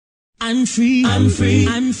I'm free. I'm free.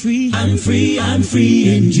 I'm free. I'm free. I'm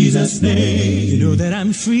free in Jesus' name. You know that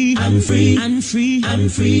I'm free. I'm free. I'm free. I'm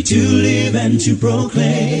free to live and to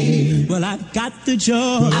proclaim. Well, I've got the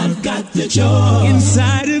joy. I've got the joy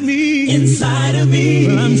inside of me. Inside of me.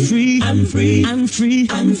 Well, I'm free. I'm free. I'm free.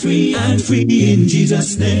 I'm free. I'm free in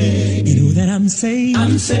Jesus' name. You know that I'm saved.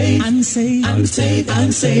 I'm saved. I'm saved. I'm saved.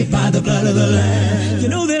 I'm saved by the blood of the Lamb. You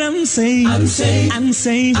know that I'm saved. I'm saved. I'm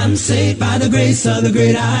saved. I'm saved by the grace of the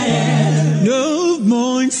great I am. No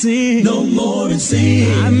more in sin. No more in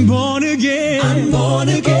sin. I'm born again. I'm born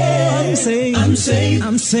again. I'm saved. I'm saved.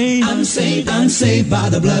 I'm saved. I'm saved. I'm saved by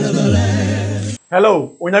the blood of the Lamb.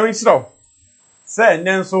 Hello, Unyami Shiro. Say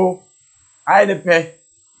Nenso, I the pay.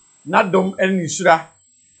 Not dom any shura.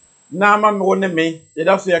 Na ma me won me, ye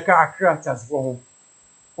da so ye ka akra chance for ho.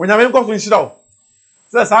 Unyami ko so Shiro.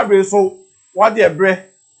 Say sabre so, what dey bre.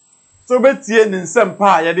 So betie ne nsem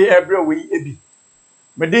pa ye dey ebre we ebi.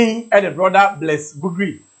 Medin e the brother bless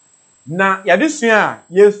Bugri. Na ye dey sua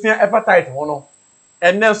ye sua hepatitis ho no.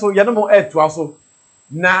 Enne so ye no mo etu aso.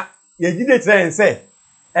 Na ye gide tren say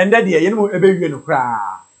ende de ye no mo ebewie no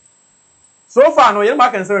kra. So far no ye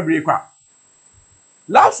ma kan say bebre kwa.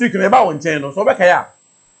 Last week me ba won chen no so be kaya.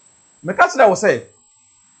 Me ka tire wo say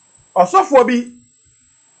osofo bi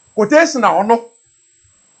quotation na ono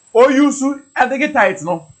o use adege tithe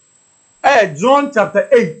no. John chapter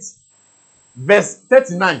 8 verse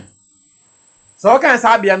 39. So can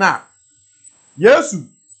say bia na Yesu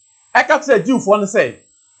e ka tire Jewfo no say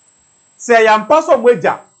yampa so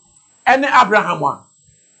mwaja ene Abraham a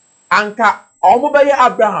anka omo be ye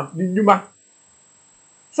Abraham ni nyuma.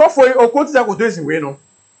 So for okoti that quotation we no.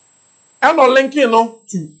 And no linking no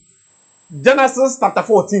to Genesis chapter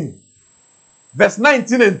 14 verse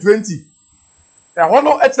 19 and 20. E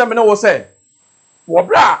hono etem no wo say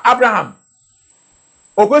wobra Abraham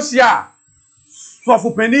okosia so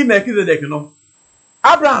for penny Melchizedek no.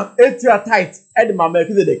 Abraham etia tithe e ma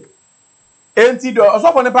Melchizedek. Enti do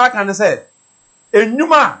so for ne pa kan say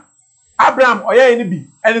enyuma Abraham oye ni bi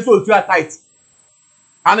eni so otua tithe.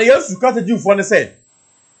 Ana Yesu ka te Jewfo ne say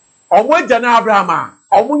omo jana Abraham a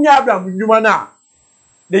omunya Abraham nyuma na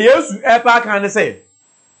the Yesu epa kan say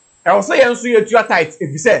e wo say yenso yetua tithe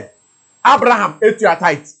if you say Abraham etua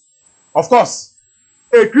tithe. Of course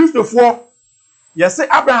a Christopher yes say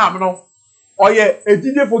Abraham no oye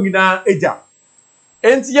ejidefo nyina eja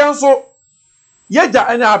enti yenso yeja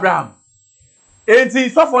ene Abraham enti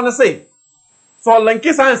sofo ne say so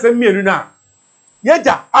lenki sanse mienu na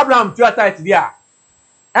yeja Abraham tua tithe dia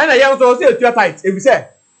ena yenso say etua tithe if you say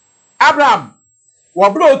Abraham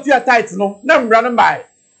wabro otua tithe no na mra no bai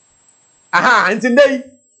aha enti ndey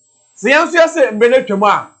se yanso yase mbe na twam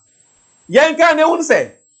a yenka na ehun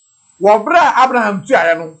se wabra Abraham tua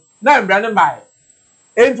ya no na mra no bai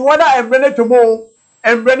enti wada mbe na twam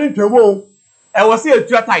mbe na twam e wo se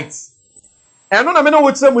etua tithe eno na me no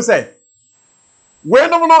wo kire mu se we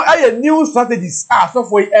no aye new strategies so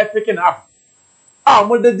for picking up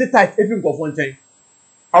mo de tithe efi nkofo nchen.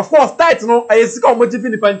 Of course tithe no aye sika o mo jifi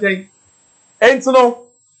ni panchen. Enti no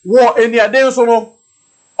wo eni aden so no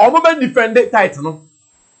o mo be defend tithe no.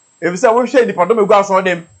 If say wo hwe ni padom egu aso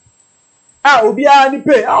dem. Obi a ni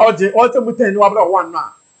pay oje o temu 10 wa bra 1 no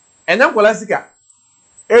a. Enyam kola sika.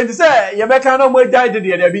 Enti say ye be kan no mo jai de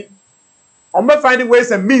de bi. O mo find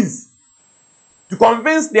ways and means to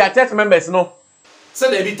convince their church members no. Say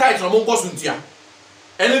they be tithe no mo nko suntua.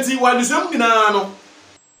 Eniti wa ni sem nyina no.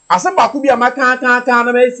 Ase ba ku bia maka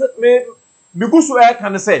na me gusu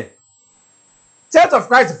kan say Church of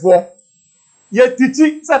Christ for ye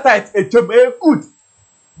teaching say tithe good.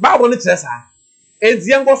 Bible no kire sa.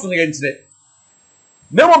 Enti enko so no ye kire.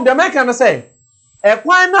 Na mom de make na say e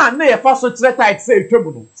kwan na ye fa so kire tithe say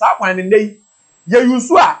etwam no. Sa kwan ne nei ye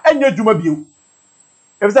yusu a enya dwuma biu.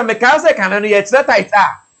 E be say me kan say kan no ye kire tithe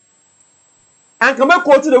a. And come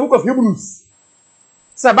quote the book of Hebrews.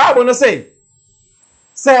 Say Bible no say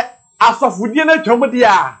asofudie na twam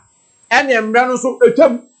dia ene emra no so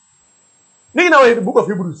etwam. Ni na the book of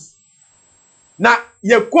Hebrews. Na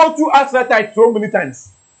ye quote to us that tithe so many times.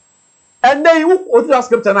 And then you quote the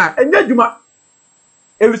scripture na enye dwuma.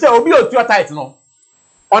 E we say obi o tua tithe no.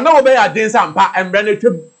 Ona wo be ya den sampa emra na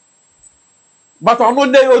twam. But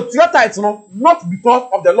ono dey o tua tithe no not because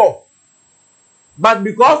of the law, but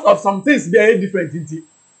because of some things very different inti.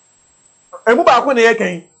 Emu ba ko na ye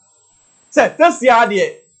kan. Say test ya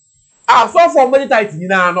de so for money tithe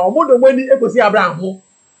nyina no omodo mani ekosi Abraham ho.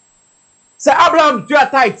 Say Abraham tua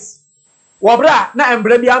tithe wo bra na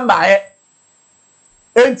embra bi amba e.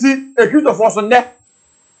 Enti ekito for so nde.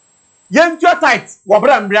 Yen tua tithe wo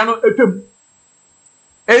bra embra no etwam.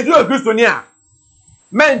 Enti o Kristo ni a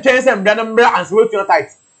men twen se embra no mbra anse wo tua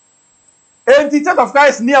tithe. And the Church of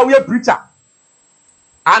Christ near we a preacher.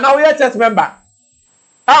 And now we a church member.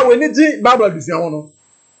 We need the Bible edition.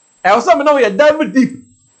 And also now we are diving deep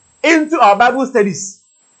into our Bible studies.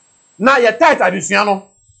 Now your tithe edition,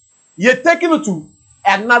 you're taking it to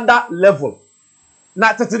another level.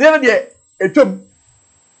 Now today a term.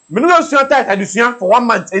 Me no sure tithe edition for 1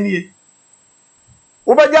 month any.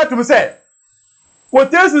 Obaja to me say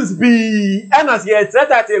quotations be and as ye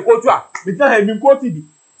tithe e quote a me tell him quote bi.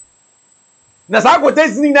 Na sa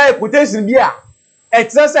quotations ni na quotation bi a e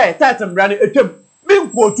tell say tithe mbra no etwam me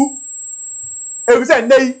quote e bi say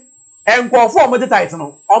nei enkofo o mo tithe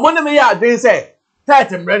no o mo ne me ya adwen say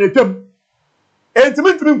tithe mbra no etwam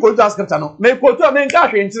entimi quote as scripture no me quote a me nka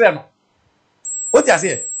hwe nkire no what you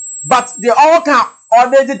say but they all can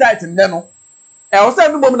already tithe in them no e o say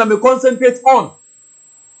me mom na me concentrate on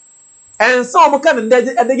and some can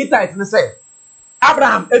dey tithe no say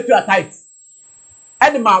Abraham etu a tithe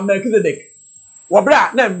and ma Melchizedek wo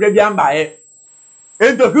bra na mbra bi amba e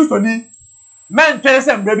ento Kristo ni men twen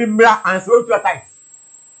say mbra bi mbra and so etu a tithe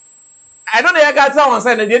I don't know you got someone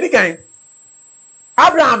say na dey kan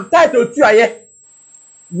Abraham tithe otu aye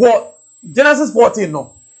wo Genesis 14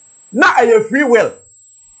 no na a free will.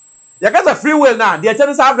 You got a free will now. The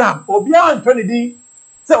Chinese Abraham, Obia and 20D,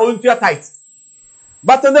 say, oh, to your tithe.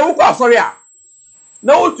 But in the book of sorry,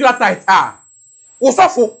 no to your tithe,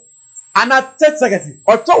 Osafo, and a church secretary,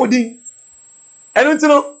 or Towding, and you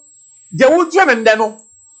know, the wood German deno,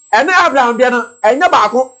 and Abraham Diana, and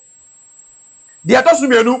Yabako, the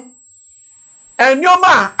Atosumenu, and your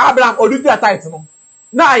man, Abraham, or do your tithe.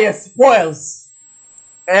 Now, yes, spoils.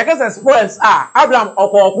 I guess spoils Abraham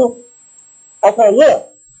or war.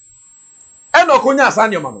 And no konya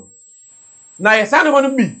sanyo na ye sanyo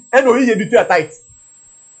manu bi and no ye bitu tithe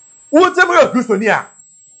wo temu yo Kristo ni a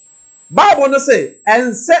Bible no say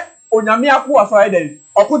ense onyame akwo aso eden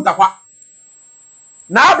okuntakwa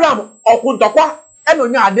na Abraham okuntakwa and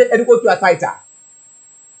onya ade ediko tu tithe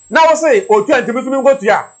na wo say o 20 bisumi go tu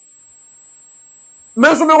ya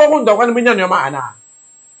menso me go kuntakwa ni menya nyoma ana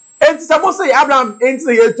enti samo say Abraham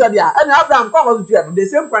enti ye tu dia and Abraham come go tu ya the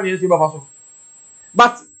same plan you so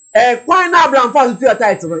but why na Abraham fast to your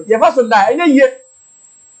tithe no ye fast na enye ye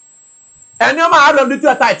enyo ma Abraham do to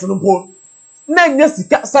your tithe no po na enye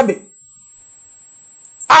sika sabe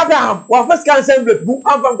Abraham wa first can assembly bu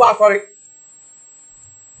amfam go asori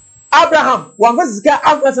Abraham wa first sika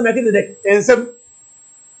amfam se Melchizedek ensem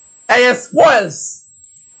spoils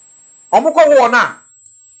omukọ wo na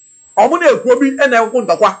omu na ekuo bi na ekwo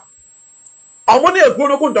ntokwa omu na ekuo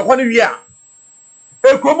no ko ntokwa no wi a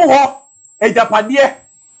ekuo mu ho ejapade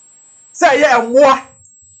say ye enwoa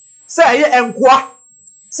say ye enkoa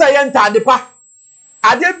say ye ntadepa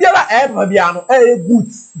ade biara eba bia no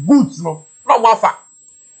goods no no wafa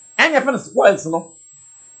enye fe no spoils no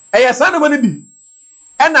eye san no bi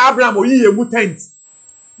and Abraham oyi ye mu tent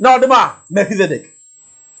na odema Melchizedek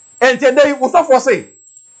and today we so for say to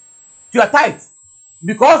your tithe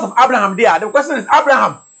because of Abraham there. The question is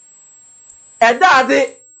Abraham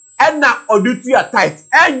edade enna odu to your tithe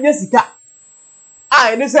enye sika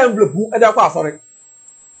any envelope e dey kwa sorry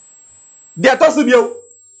dey to so bio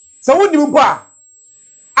so woni mpo a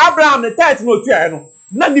Abraham the tithe no tu no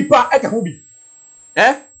na nipa e ka ho bi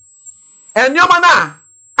enyoma na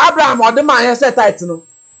Abraham ode man he say tithe no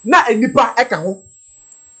na nipa e ka ho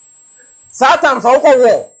Satan so ko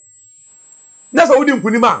wo na so wodi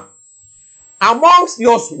nkunima amongst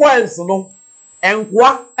your spoils no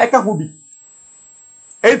enkoa e ka ho bi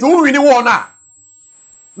etu wi ni wo na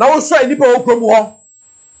wo so nipa wo krom ho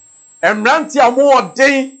emranti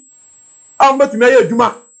amodin ambetumi aye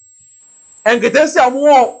adwuma enketensi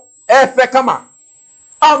amo efe kama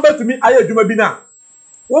ambetumi aye adwuma bi na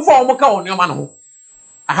wo fa wo ka won yoma no ho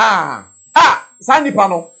sanipa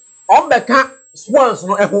no ombeka spoils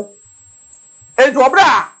no eho enti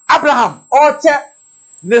obra Abraham oche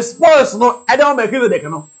ne spoils no ede o Melchizedek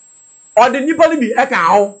no ode nipa ni bi e kan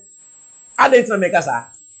ho ade tina meka sa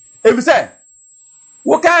ebi say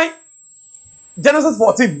wo kan Genesis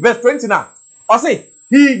 14 verse 20 now. I say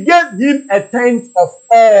he gave him a tenth of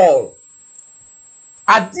all.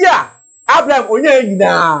 Adia Abraham onye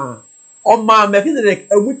nyina o ma Melchizedek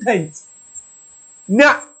a tenth.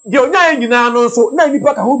 Na de onye nyina no so na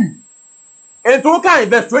nipa ka ho bi. Ento kan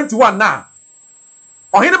verse 21 now.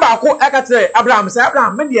 Ohine ba ko aka tell Abraham say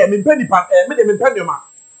Abraham me de me panipa me de me panima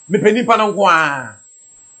me panipa no nko a.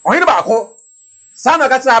 Ohine ba ko sa na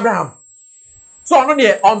ka tell Abraham so no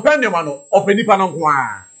de on panima no o panipa no nko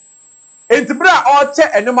a. Enti bra o che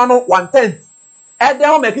enema no 1/10 e de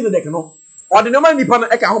ho Melchizedek no o de enema nipa no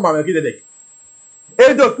e ka ho ma Melchizedek.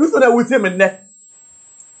 Edo Kristo na wuti me nne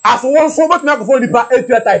aso won so bet na ko nipa etu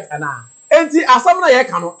tithe ana enti asam na ye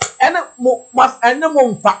ka no ene mo mas ene mo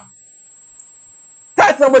mfa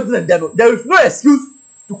tithe na mo dey no there is no excuse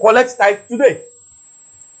to collect tithe today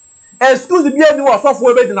excuse bi ani wo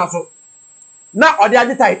sofo e be dina so na odi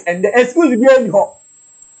age tithe and the excuse bi ani ho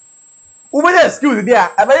ubenya excuse bi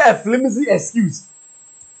a ebe a flimsy excuse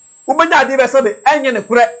ubenya ade be se be enye ne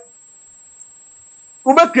kure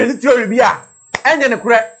ube credit theory bi a enye ne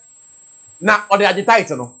kure na odi age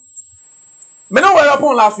tithe no me no were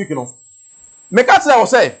upon last week no me ka tell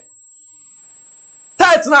say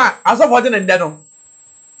tithe na asofo de ne nde no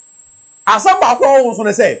asam ba ko wo so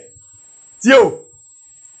ne say tio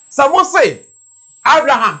someone say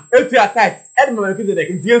Abraham etua tithe and Melchizedek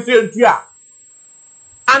ntie so entua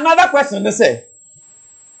another question they say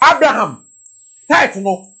Abraham tithe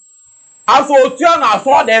no aso otua na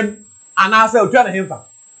aso dem ana say otua na himfa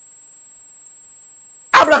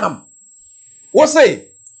Abraham wo say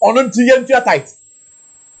ono ntie entua tithe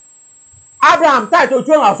Abraham tithe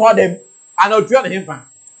otua na aso dem ana otua na himfa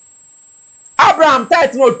Abraham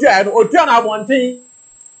tithe no otua na abonten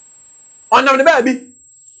onam ne ba bi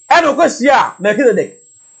eno ko sia Melchizedek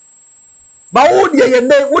ba wo de ye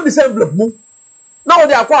ne wo de envelope mu na wo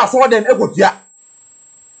de akwa aso dem ekotua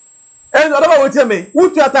en odo ba wo tie me wo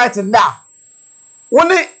tua tithe nda wo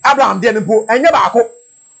ne Abraham de ne po enye ba ako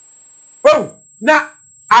oh na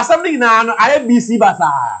asam ni na no aye BC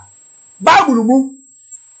basa Bible mu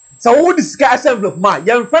so wo de sika envelope ma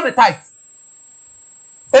ye mfa ne tithe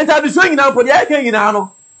enta bi so nyina po de aye kan nyina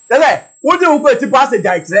no tele wo de wo ko ti pass the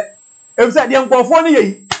tithe if say de nkofo ne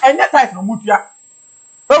ye enye tithe no mutua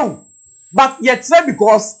oh but yet say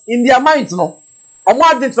because in their minds no omo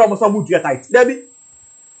adin tro mo so mutua tithe debi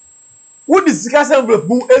wo di sika envelope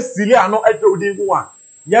mu esili ano etre odi ngu a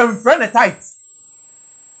ye mfre ne tithe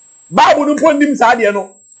Bible no pondim sa de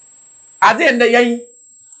no ade nde yen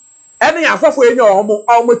ene asofo enye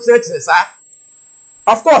omo chire sa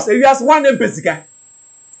of course e wias one name pesika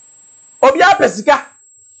obi a pesika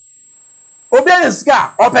obi a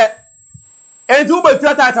sika ope enti wo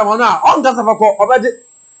betua tithe mo no a on gasa fako obeje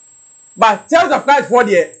but Church of Christ for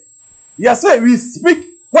there yes say we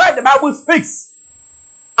speak where the Bible speaks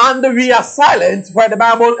and we are silent where the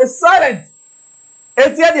Bible is silent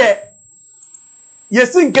enti there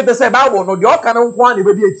yes nkete say Bible no de o kan nko an e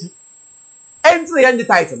be di echi enti ye ndi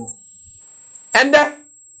tithe no and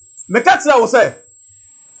me ka tira wo say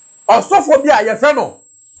osofo bi a ye fe no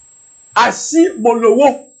ashi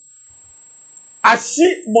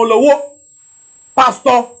molowo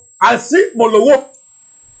pastor ashi molowo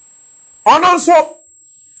ono nso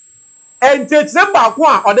ente tsemba ko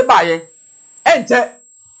a ode baaye ente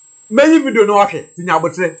meyi video no ohwe tinya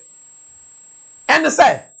abotre and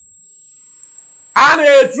say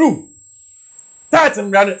are true tithe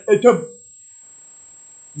mran etom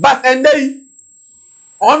but and they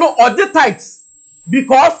ono ode tithe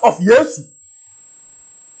because of Yesu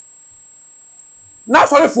na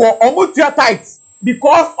sorry for omutua tithe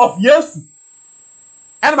because of Yesu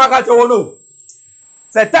and maka to no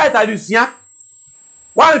say tithe adusia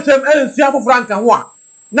one time ensia for franka ho a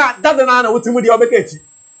na dada na wotimu de obeka echi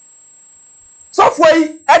so for yi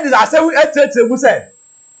e dey say we etetre mu say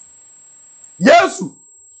Yesu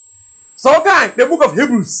so kan the book of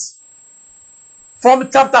Hebrews from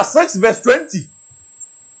chapter 6 verse 20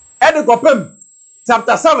 and go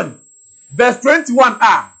chapter 7 verse 21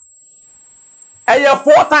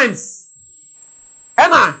 four times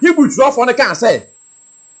and Hebrews for the can say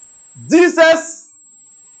Jesus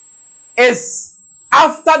is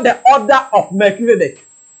after the order of Melchizedek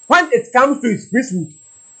when it comes to his priesthood.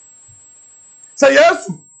 So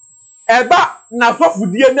Yesu eba na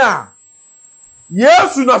sofudie na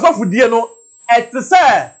Yesu na sofudie no et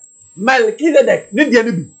say Melchizedek ni die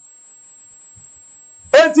ni bi.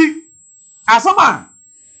 Enti asoma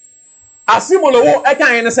asimolowo e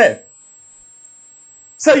kan ene say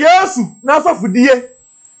Yesu na sofudie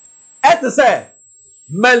et say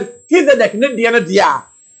Melchizedek ne die na dia.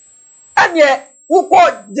 Anye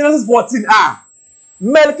ukọ Genesis 14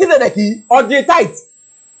 Melchizedek or the tithe.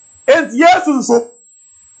 And Yesu nso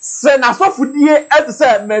se na sofudie et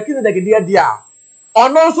say Melchizedek die dia.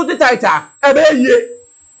 Ono nso the tithe ebe ye.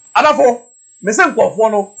 Adafo me se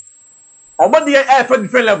nkofo no obode e for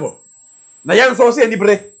different level. Na yen so se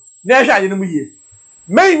anibre na ehwa ade no mu ye.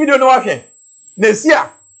 Main video no wa hwe. Na sia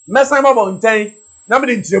mesan babo ntan na me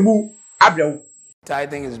de ntiremu abrewo.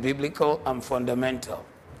 Tithing is biblical and fundamental.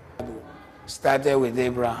 Started with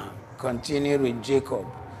Abraham, continued with Jacob,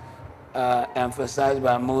 emphasized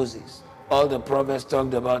by Moses. All the prophets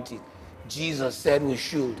talked about it. Jesus said we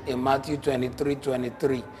should in Matthew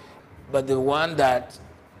 23:23. But the one that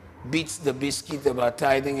beats the biscuit about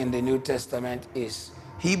tithing in the New Testament is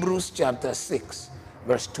Hebrews chapter 6,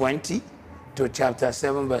 verse 20 to chapter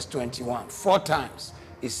 7, verse 21. 4 times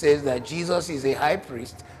it says that Jesus is a high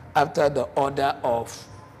priest after the order of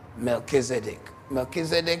Melchizedek.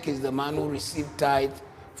 Melchizedek is the man who received tithe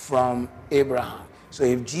from Abraham. So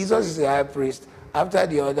if Jesus is a high priest after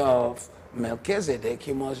the order of Melchizedek,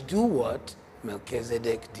 he must do what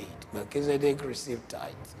Melchizedek did. Melchizedek received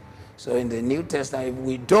tithe. So in the New Testament, if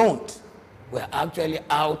we don't, we're actually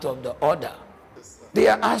out of the order. They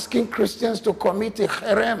are asking Christians to commit a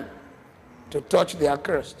cherem, to touch the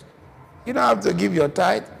accursed. You don't have to give your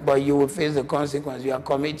tithe, but you will face the consequence. You are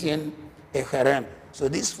committing a cherem. So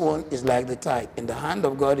this phone is like the tithe. In the hand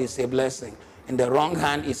of God, it's a blessing. In the wrong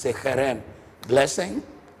hand, it's a cherem. Blessing,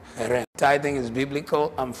 cherem. Tithing is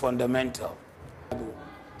biblical and fundamental.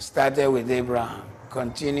 Started with Abraham,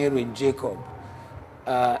 continued with Jacob,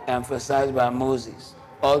 emphasized by Moses.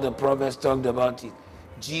 All the prophets talked about it.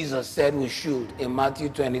 Jesus said we should in Matthew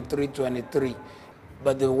 23:23.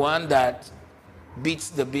 But the one that beats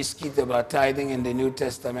the biscuit about tithing in the New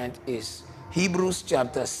Testament is Hebrews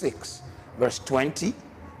chapter 6, verse 20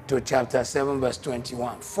 to chapter 7, verse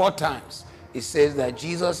 21. 4 times it says that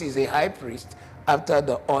Jesus is a high priest after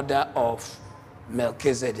the order of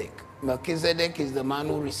Melchizedek. Melchizedek is the man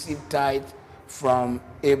who received tithe from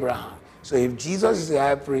Abraham. So if Jesus is a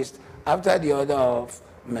high priest after the order of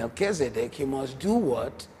Melchizedek, he must do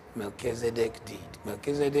what Melchizedek did.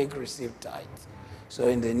 Melchizedek received tithe. So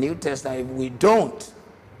in the New Testament, if we don't,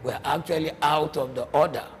 we're actually out of the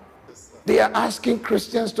order. They are asking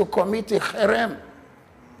Christians to commit a cherem,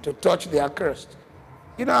 to touch the accursed.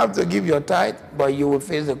 You don't have to give your tithe, but you will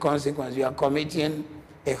face the consequence. You are committing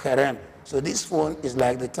a cherem. So this phone is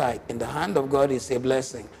like the tithe. In the hand of God, it's a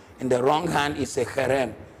blessing. In the wrong hand, it's a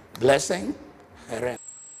cherem. Blessing, cherem.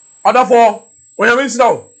 Other for when you miss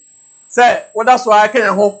now, say, well, that's why I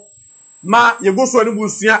can't home. Ma, you go so any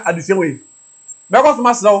busia at the same way. Because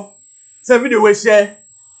myself, say video we share.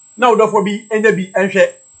 Now, therefore, be NB and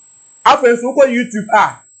share. After so called YouTube,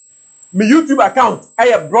 my YouTube account, I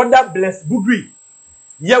have brother bless Bugri.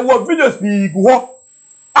 Yeah, what videos be go?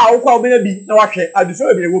 I will call me now. I share at the same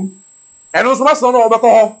way. And also, my son over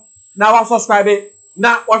call. Now I'm subscribing.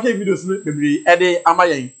 Now watching videos, baby, a day am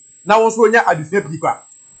I? Now also, yeah, at the same people.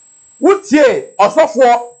 What ye also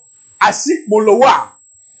for a sick molowa?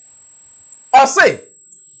 Or say,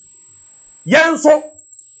 yen so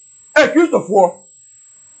a Christopher,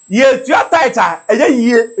 ye to your title, a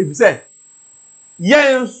year, if you say,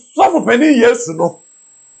 yen so for penny years to know.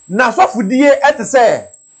 Now, so for dear at the say,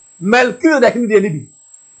 Melchizedek in the Libby.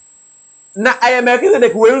 Now I am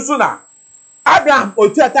Melchizedek well sooner. Abraham or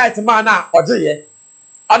to your title man or dear.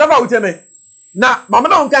 I don't know what me. Now, Mamma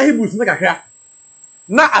don't can Hebrews make a hair.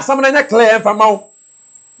 Now, as someone clear from out.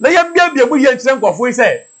 Let him be a good young chunk of we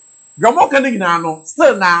say. Gramo can no,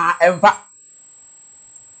 still na and fat.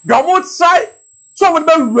 Gramo side, so would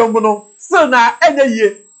be Romono, still na any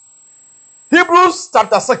year. Hebrews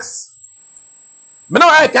chapter 6. Meno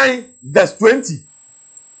I can verse 20.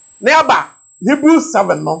 Nearby, Hebrews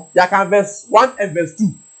 7, no, ya can verse 1 and verse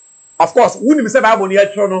 2. Of course, wouldn't be said Bible near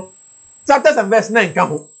Trono. Chapters and verse 9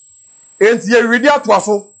 come. And you read out to us.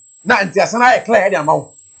 Now, and I clear the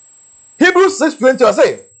amount. Hebrews 6:20 will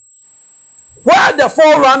say, where the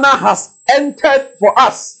forerunner has entered for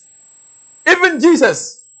us, even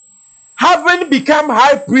Jesus, having become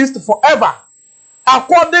high priest forever,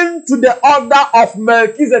 according to the order of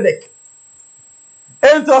Melchizedek.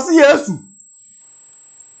 And to see Jesus,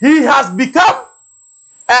 he has become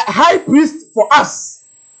a high priest for us,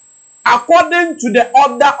 according to the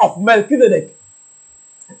order of Melchizedek.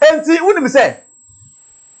 And see, what did we say?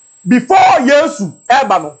 Before Yesu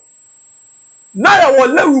Ebano, now I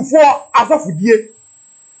will let you for Asafudie.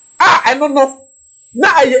 I don't know.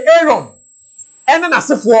 Now I Aaron, and then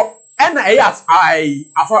Asafo, and I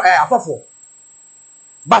Asafo.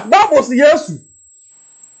 But that was Yesu.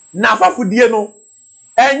 Na Asafudie no,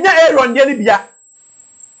 and Aaron Denibia,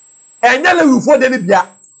 and then you for Denibia.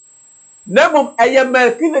 Nemum I am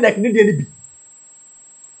Melchizedek Nidibi.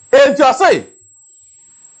 And you say,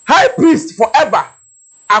 high priest forever,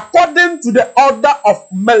 according to the order of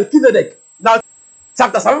Melchizedek. Now,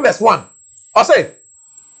 chapter 7, verse 1. I say,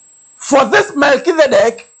 for this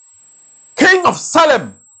Melchizedek, king of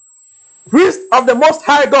Salem, priest of the Most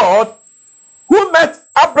High God, who met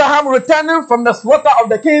Abraham returning from the slaughter of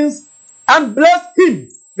the kings and blessed him.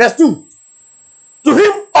 Verse 2. To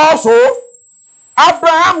him also,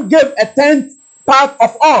 Abraham gave a tenth part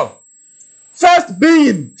of all, first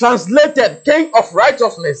being translated king of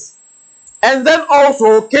righteousness, and then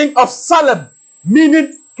also king of Salem,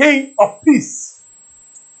 meaning king of peace.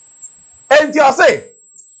 And you say,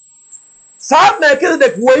 Sa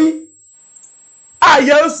Melchizedek way a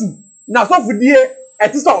Yesu na so fudie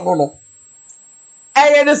etise ono no.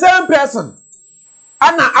 Eye the same person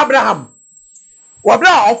ana Abraham.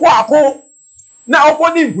 Wabra okwo akọ na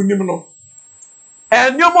okwo ni nkunim no.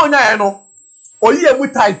 Enyomo nya no oyi emu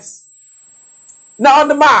tithe. Na on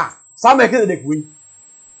the ma sa Melchizedek way.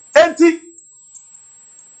 Enti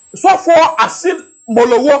so for asin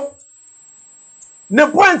molowo. Ne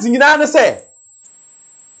point nyina ne say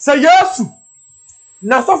Yesu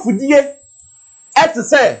na so fudie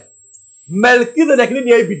etise Melchizedek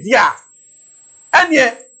ni e bidia.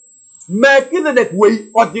 Anye Melchizedek way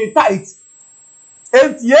or the tithe.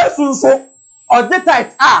 Enti Yesu nso or the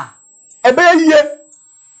tithe ebe yie.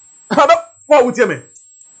 What would you mean?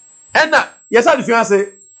 And yes, I do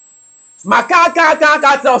say,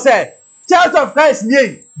 Maka say, Church of Christ,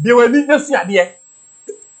 they will need to see idea.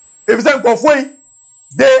 If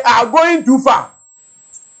they are going too far.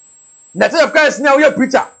 The Church of Christ now, you're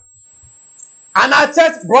preacher. And our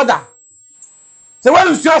church brother. So when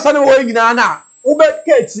you see us on the way in Anna, Ube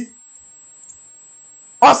Kechi,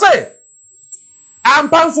 or say, I'm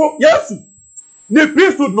Panso, yes, the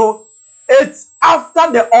priesthood no, it's after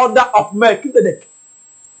the order of Melchizedek.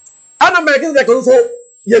 And Melchizedek also,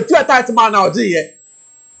 you two tithe man now, dear.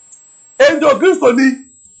 And the Christo ni,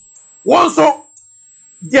 one so,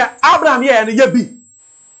 dear Abraham here and ye be.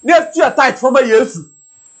 Next to a tithe from a yes.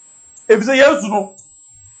 If it's a yes, no,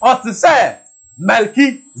 or to say,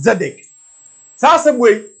 Melchizedek. So, some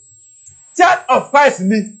way, Church of Christ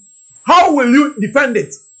ni, how will you defend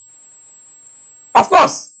it? Of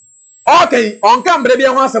course, okay, on come, baby,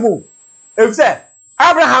 I want some more. If say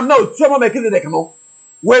Abraham no two more Melchizedek no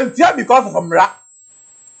when fear because of Mra.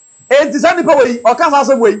 And this any way or can have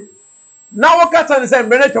some way. Now what can say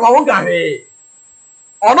Brenetum I won't get here.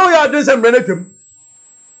 I know you are doing some Brenetum.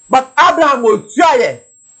 But Abraham will try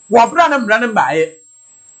it. What Branham running by it.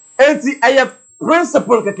 And see I have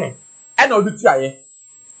principle keke. And no do try it.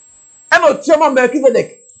 And no two more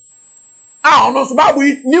Melchizedek. Ah, no so Bible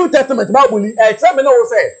New Testament Bible except me no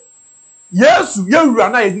say. Yes, you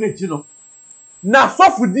run I didn't you know. Na so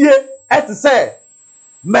fudie et say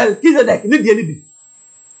Melchizedek ni die ni bi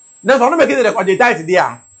na so no Melchizedek o de tithe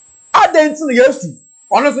dia adent no Yesu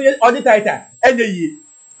ono so o de tithe enye yi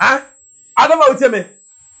adama utie me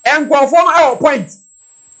enkwofo no point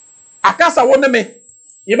akasa wo ne me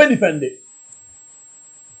ye be defend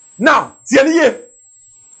now tie ni ye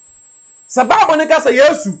sababu ne kasa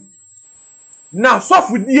Yesu na so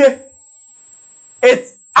fudie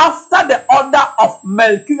it's after the order of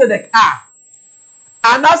Melchizedek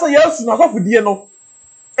and as Yesu na so fudie no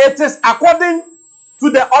it is according to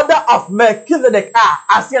the order of Melchizedek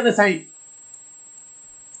as you say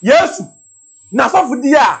Yesu na so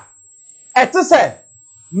fudie it is say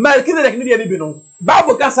Melchizedek ni die bi no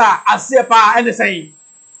Bible kasa asie pa ene say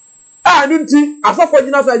nunti asofo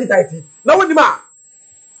gina so tithe na wodi ma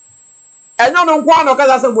enyo no nkwa na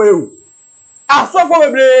kasa say moyo asofo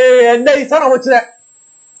bebre ene isa na wo kire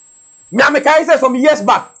me amekai say some years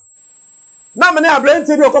back na me na Abraham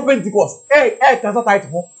o ko Pentecost kasa tithe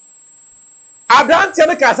ho Abraham tie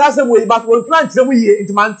me kasa say moyo but won plan kire mu yie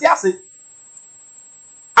nti man tie ase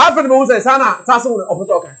after me wo say sana sa so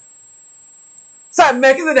ofoto kan say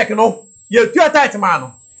Melchizedek no ye tu tithe man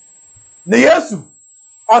no na Yesu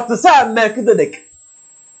or to say Melchizedek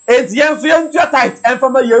enti yen so yen tu tithe en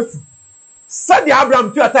from Yesu said the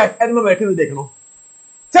Abraham tu tithe en Melchizedek no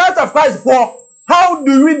Church of Christ for how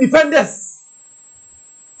do we defend this?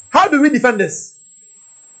 How do we defend this?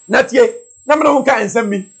 Not yet. Na me no kan ensem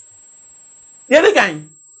mi. Ye de kan.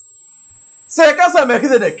 Say ka say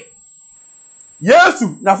Melchizedek.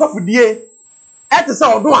 Yesu na so fudie et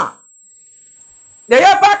say odo a. Na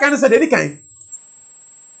ye ba kan say de kan.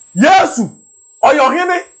 Yesu oyo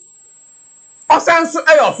hene osanso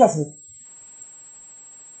ayo sofo.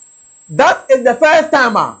 That is the first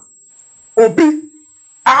time obi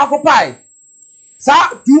occupy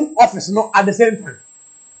sa two office no at the same time.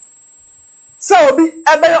 So obi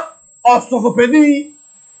ebe osofo peni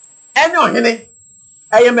ene ohene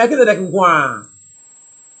eye Melchizedek nkwa.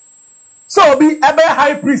 So obi ebe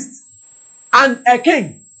high priest and a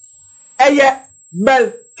king eye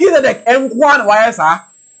Melchizedek nkwa na why sa.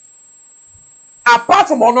 Apart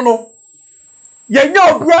from ono no ye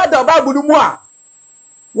nya obi ada Bible no mu a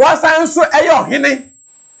wasan so eye ohene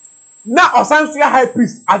na osan so high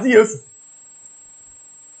priest as Yesu.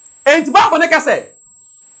 And Bible neka say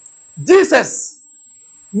Jesus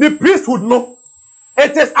the priesthood no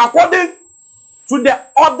it is according to the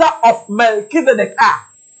order of Melchizedek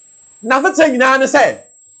na so say nyina ne say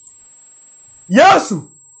Yesu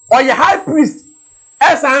or your high priest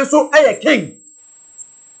esan so king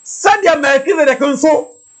Said the Melchizedek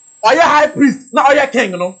nso oya high priest na oya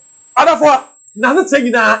king no. Therefore, na se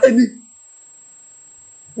nyina eni.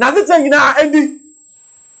 Na se nyina eni.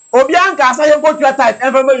 Obi anka asa ye go to tithe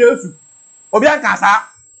enfa ma Yesu. Obi anka asa.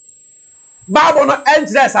 Bible no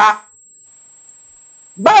enkyere sa.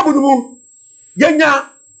 Bible no yenya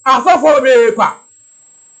asofo be kwa.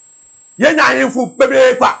 Yenya ahemfo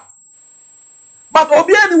be kwa. But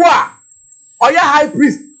obi eni wo a oya high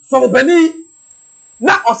priest so bani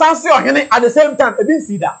na osanse ohene at the same time e bin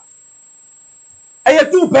see that. Eye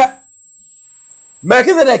two pe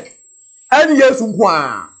Melchizedek and Yesu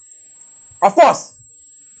nko. Of course,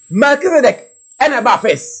 Melchizedek and eba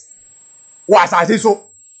first. Was as so.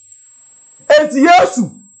 And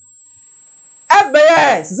Yesu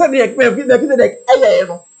ebe se de Melchizedek eye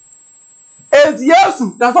no. And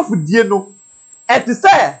Yesu na so fudie no. Et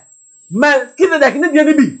say Melchizedek ni die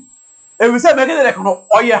ni bi. E we say Melchizedek no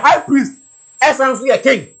oye high priest, essence ye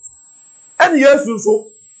king. And Yesu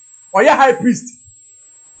so oye high priest.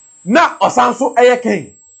 Na osanso eye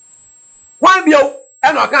king. Wan bio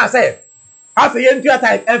e no kan say afa ye ntua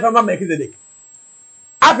tithe enfa ma Melchizedek.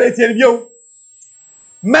 Afa tie bio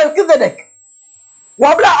Melchizedek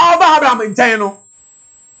wabla Abraham nchen no.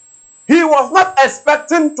 He was not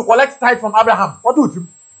expecting to collect tithe from Abraham. What would you?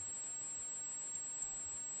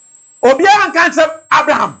 Obiara kan say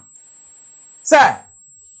Abraham say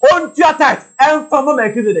on ntua tithe enfa ma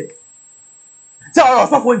Melchizedek. Say o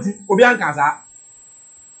so fonti obiara kan sa.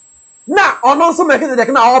 Na ono so Melchizedek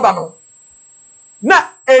na oba no. Na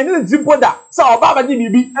eni jipoda so oba ba ni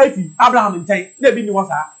bi afi Abraham nchen na bi ni wo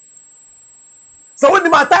sa. So when the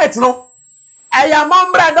tithe no eya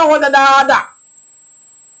mambra da ho da.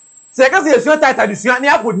 Se ka se yesu tithe adusua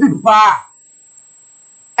na akodi pa.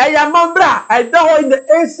 Eya mambra I da ho in the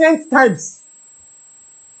ancient times.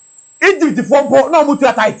 Egypt for no mu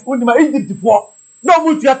to tithe. When the Egypt for no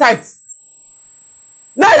mu to tithe.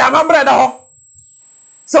 Na eya mambra da ho.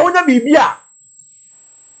 So when you be a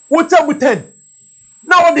what you 10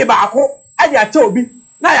 now what the back I get obi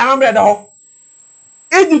na ya remember da ho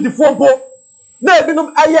Egypt the phone po na bi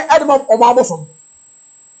no aye edmom omabosom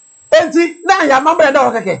enti na ya remember da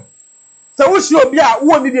ho keke so wo si obi a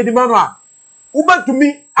wo ni de manu a wo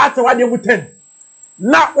batumi ate wade mu 10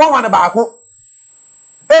 na wo wan back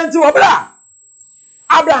enti wo bra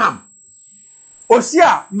Abraham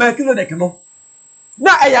osia Melchizedek no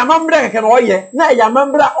na eya mambre keke no oye na eya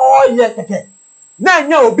mambra oye keke na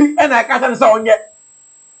nya obi e na akata nse onye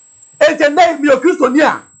ente na mi o Kristo ni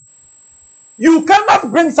a you cannot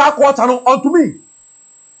bring sacrifice no unto me.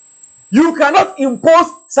 You cannot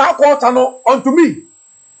impose sacrifice no unto me.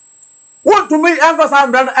 Want to me emphasize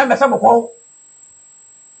brand emphasize mo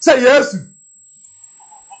say yes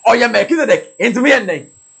oye Melchizedek into me ende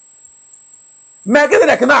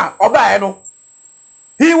Melchizedek na oba e no.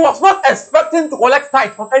 He was not expecting to collect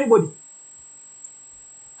tithe from anybody.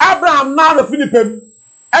 Abraham now the Philippine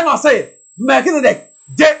and I say Melchizedek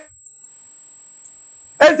je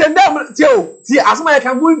and then see as my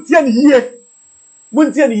can muntie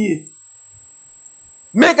ni ye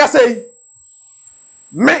make us say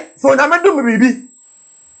me so na me do me bibi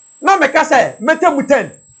na me ka say mete mu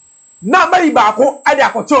 10 na mari ba ko ade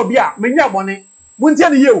akoche obi a menya bone muntie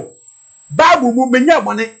ni ye o Bible mu menya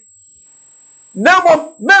bone na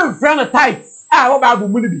mo men friend tithe wo Bible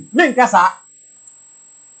mu ni bi me nka sa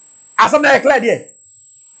asam na clear there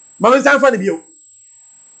mama nsan fa ni bi o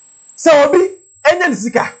se obi enya ni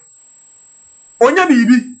sika onya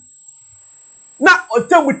bibi na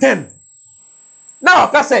otemu 10 na o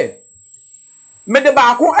ka say me de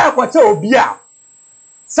ba ko ekoche obi a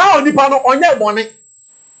sa onipa no onye bone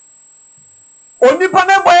onipa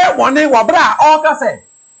na boye bone wo bra o ka say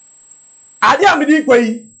ade amidi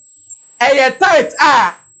kwai eye tithe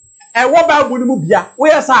a ewo Bible ni mu bia wo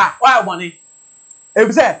yesa wo bone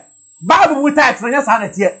ebi say Bible mu tithe na yesa na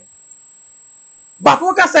tie but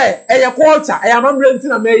wo ka say eye culture eye amamre nti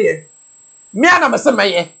na meye me ana me se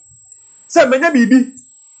meye se menya bibi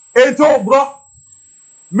ento bro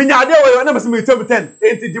menya ade wo na me se me 10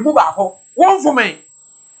 enti di mu ba ko won fo me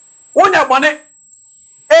wonya bone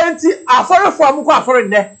enti afore fo am ko afore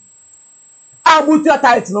nde amutu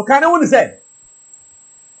tithe no kan woni say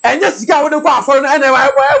enye sika wo de ko afore no ene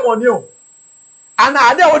wa woni o ana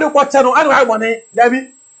ade wo de ko che no ene wa bone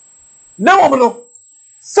dabi na wo no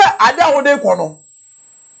se ade wo de ko no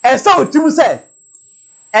esa otim se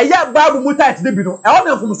eya Bible mu tithe de bi no e ho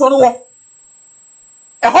na mfumso no wo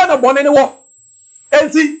e ho na bone ne wo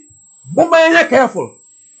enti bo man careful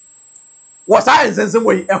wo sa nsensem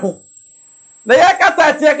wo e ho na ya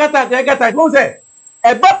kata no se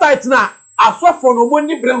e ba tithe na asofo no mo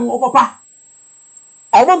ni bre ho papa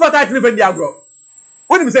omo fa tithe ni fe ndi agro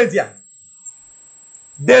What do you say here?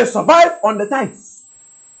 They survive on the tithes.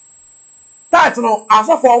 Tithe no, as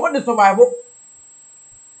of for what the survival.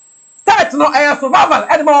 Tithe no, I survival.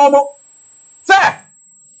 At the moment, sir.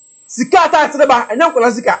 Sika tithe the bar and now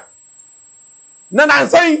sika. Nana I'm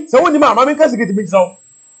saying so when the man, I'm going to get so.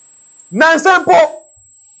 Nansen po,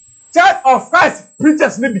 Church of Christ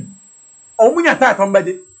preachers maybe. Omunya tithe on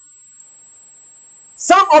body.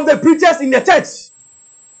 Some of the preachers in the Church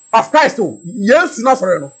of Christ, yes, not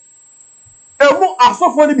for no. Emu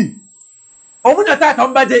aso for be. Omunya tithe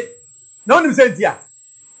on body. No one says here.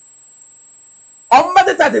 On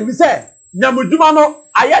body tithe we say. Nyamuduma no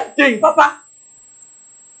ayat thing, Papa.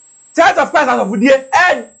 Church of Christ as of the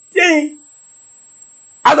end thing.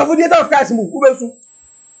 As of the of Christ move. Ubesu.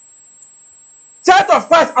 Church of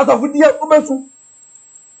Christ as of the Ubesu.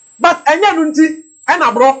 But enya nunti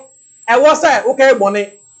ena bro. I was say okay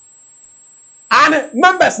money. And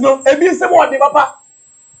members no ebi se mo de papa.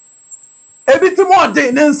 Ebi ti mo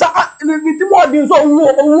de ne nsa ebi ti mo de so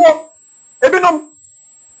owo.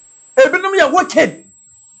 Ebinom ya wicked.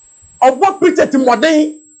 Of what preacher to mo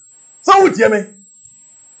de. So would you me?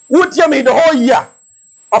 Would you me the whole year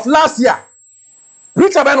of last year?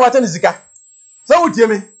 Preacher ben watching zika. So would you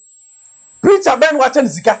me? Preacher ben watching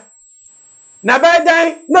zika. Na by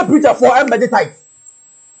then no preacher for everybody tithe.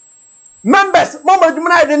 Members, mama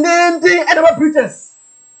jumna the name and preachers.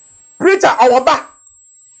 Preacher our back.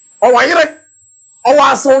 Our yere.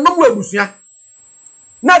 Our son no webusia.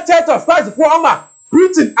 Na Church of Christ for ama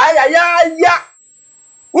preaching ya.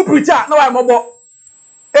 Who preacher no I mobo.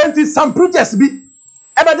 And some preachers be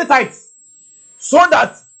everybody tithe so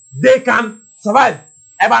that they can survive.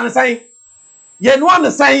 Everyone saying ye no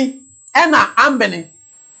one saying ena ambeni.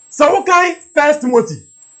 So okay, 1 Timothy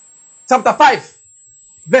chapter 5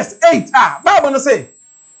 verse 8. Bible say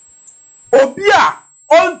obia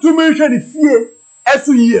ontumi hwe ne fie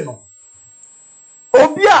esu yie no.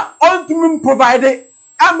 Obia ontumi provide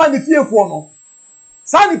ama ne fie fo no.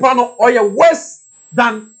 Sanipa no oye worse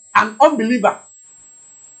than an unbeliever.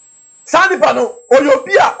 Sanipa no oye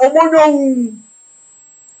obia omonyo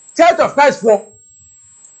Church of Christ for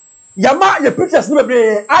yama ye preachers no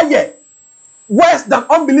be aye worse than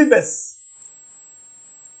unbelievers.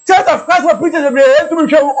 Church of Christ for preachers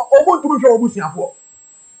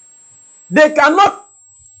they cannot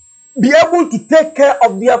be able to take care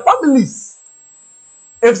of their families.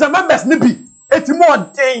 If some members nippy, it's more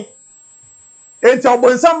day. It's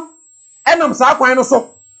your some enum sakwan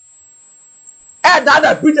so.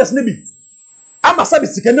 Other preachers nippy. I'm a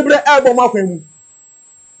service can never elbow marking.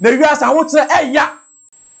 The years I want to say, yeah.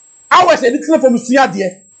 I was a little from Sia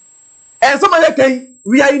dear. And some other came,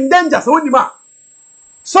 we are in danger, so we demand.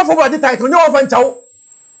 So for the title, no one chow.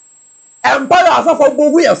 Empire so for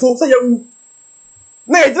Bowie, so say you.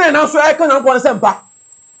 Nay, then also I can't want semper.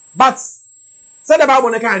 But said about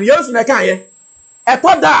one can, yes, and I can. A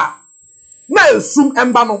thought that no soon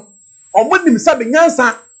embano, or when him sabbing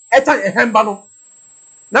answer, a time a hembano.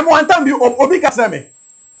 Number one time you obica semi.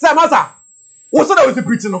 Say, Master, what's that with the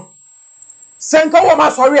preaching? Send over my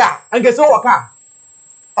sorry and get so okay.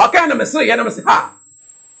 Okay, I'm a say, and I'm a say,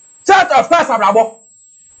 Church of Christ, Abrabo.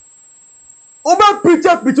 Over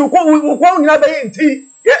preacher, preacher, who won't have in tea,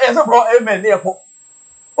 yes, a bro, amen, therefore.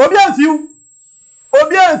 Obian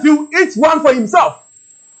few, each one for himself.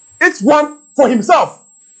 Each one for himself.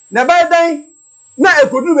 Never day, now a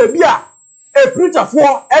good be a preacher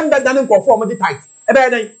for and that doesn't conform the tithe. A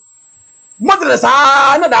bad day. Mothers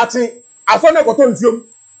are not that thing. I saw no cotton film.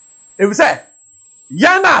 If we say,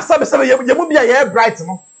 Yana, Sabbath, you will be a bright.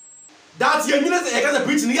 That's your minister, I got a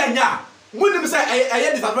preaching here. Wouldn't say I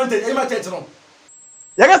had disadvantage in my church. You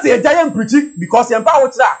can say a giant preaching because you're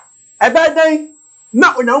empowered. A bad day,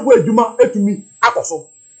 not when I'm going to do to me. Apostle.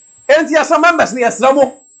 And here some members near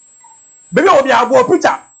Slamo. Baby will be a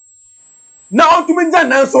preacher. Now to me,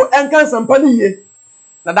 then, so and can some penny.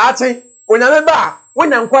 Now that's it. When I'm back,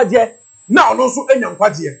 when I'm quite yet, now no so and I'm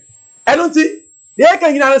quite yet. I don't see the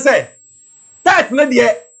can say. That lady,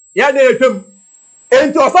 yeah, they come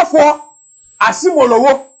into a for a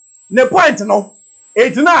simolo. Ne point no,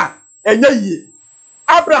 it's na enye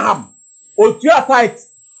Abraham otua tithe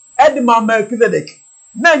edma Melchizedek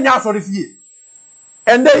na nya sorry fie.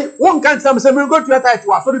 And they one can say we go to a tithe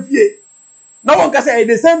to sorry fie. No one can say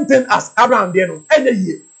the same thing as Abraham did no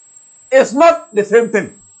enye. It's not the same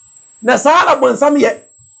thing. Na sala bon sam ye.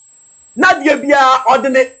 Na dia bia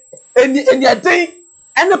ordinate eni thing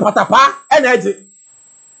ene patapa energy.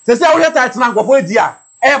 Se say we tithe na go for dia.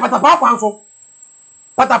 Patapa kwan so.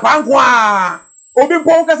 Patapangwa obi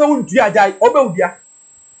pon kasa wontua ajai obe odia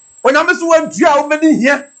onyameso wontua obedi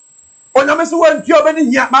hia onyameso wontua obedi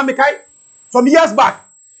hia ma mekai some years back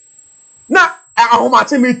Na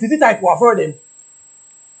ahomache me titi type wa for them.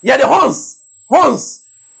 Yeah, the horns.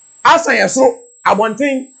 Asa yeso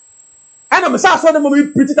abonten. And I'm sa so them me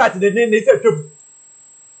pretty tight the name they say twem.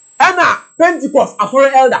 And Pentecost afore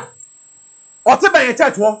elder. Ote ben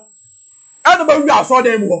church wo. And ba wi aso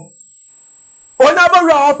dem wo. Onya ba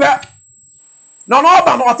wi ope. No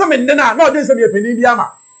ba no ote me nna na odin se me pani bi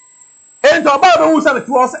ama. Ento ba ba wu se me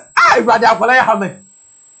to say, "Ai brother akwala ya ha me."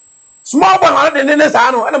 Small boy man dey nne sa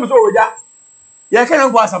no, and I'm so oja. Ye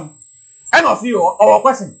kan go asam. And of you our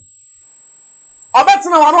question.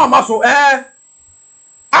 Obetina wa no amaso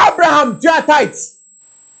Abraham ja Tithe.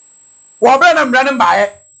 Wo bra na mra ne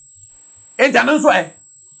mbaaye. Enta no so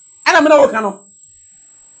ana me na wo ka no.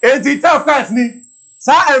 Enti tell Christ ni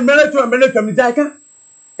sa emre to ni jaika.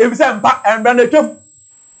 If say mpa emre to.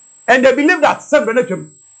 And they believe that say emre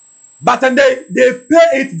to. But then they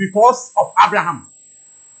pay it because of Abraham.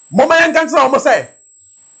 Mama yan kan say almost say.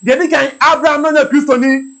 They be kan Abraham no na Christo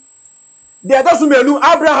ni. They doesn't mean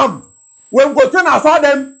Abraham when go turn saw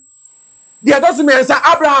them. They doesn't mean say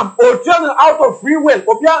Abraham or turn out of free will.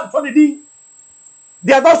 Obia Tony D.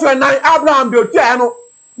 They doesn't mean Abraham be turn no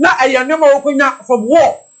na ayanema okunya from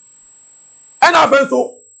war. And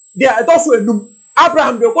abenso they doesn't mean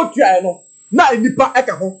Abraham be go turn no na nipa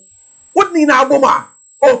eka ho. What ni na aboma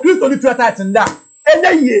o Christo ni tuata tenda.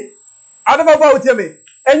 Enye yie. Adaba ba otie me.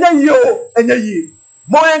 Enye yie o enye yie.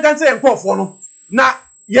 Mo yan kan say enkofo no na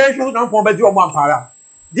yen hwe no pon be di o mo ampara.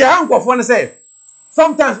 The enkofo no say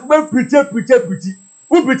sometimes we preach.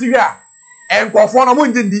 We preach here. Enkofo no mo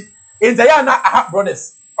ndindi. Inza ya na aha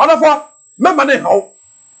brothers. Onofo member ne hawo.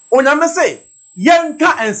 Onyame say yen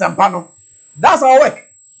ka ensampa no. That's our work.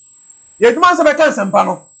 Yeduma se be ka ensampa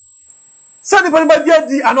no. Sani bani ba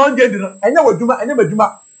di anon di no. Enya waduma, enya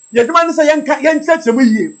baduma. Yeduma ne say yen church mu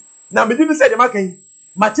yie. Na me di say de makan.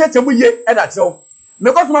 Ma church mu yie e da chew.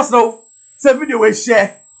 Me go to masno say video we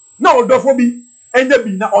share. Na odofo bi enya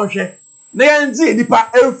bi na onhwe. Na yen ji nipa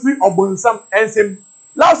every obonsam ensem.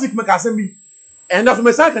 Last week me ka sem bi. And that's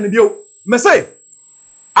me say kan bi o. Me say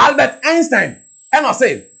Albert Einstein and I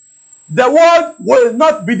say the world will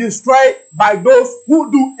not be destroyed by those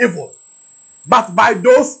who do evil, but by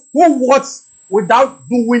those who watch without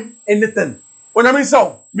doing anything. When I mean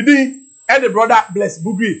so, me di and the brother bless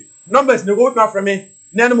Bugri. Numbers no go from me.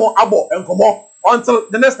 Nenemo abo and come on. Until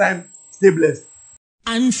the next time, stay blessed.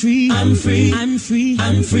 I'm free. I'm free. I'm free.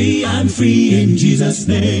 I'm free. I'm free in Jesus'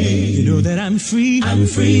 name. You know that I'm free. I'm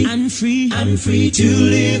free. I'm free. I'm free to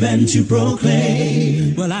live and to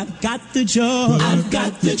proclaim. Well, I've got the joy. I've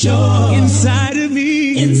got the joy inside of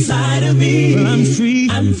me. Inside of me. Well, I'm free.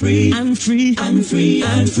 I'm free. I'm free. I'm free.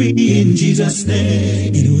 I'm free in Jesus'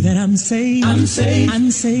 name. You know that I'm saved. I'm saved. I'm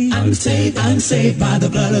saved. I'm saved. I'm saved by the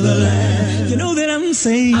blood of the Lamb. You know that I'm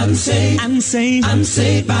saved. I'm saved. I'm saved. I'm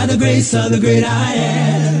saved by the grace of the great I am.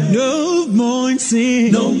 No more in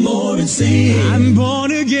sin. No more in sin. I'm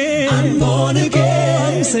born again. I'm born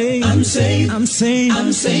again. I'm saved. I'm saved. I'm saved.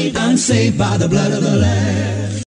 I'm saved. I'm saved by the blood of the Lamb.